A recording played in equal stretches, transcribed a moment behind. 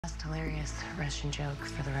Last hilarious Russian joke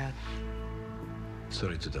for the road.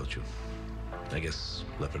 Sorry to doubt you. I guess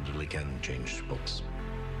leopard really can change spots.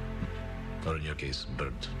 Or in your case,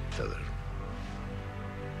 bird feather.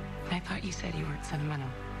 I thought you said you weren't sentimental.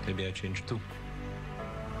 Maybe I changed too.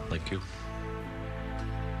 Like you.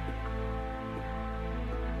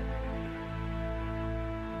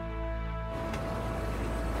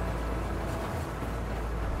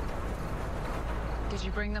 Did you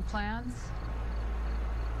bring the plans?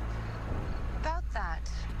 About that.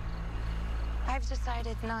 I've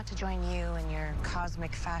decided not to join you in your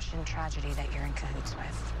cosmic fashion tragedy that you're in cahoots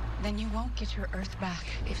with. Then you won't get your Earth back.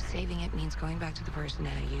 If saving it means going back to the person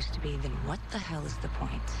that I used to be, then what the hell is the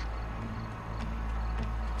point?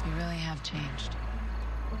 You really have changed.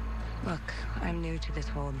 Look, I'm new to this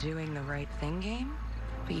whole doing the right thing game,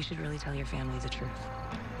 but you should really tell your family the truth.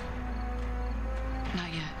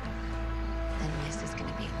 Not yet. Then this is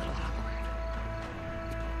gonna be a little awkward.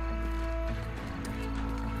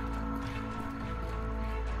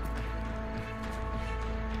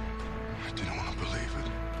 I didn't want to believe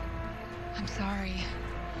it. I'm sorry.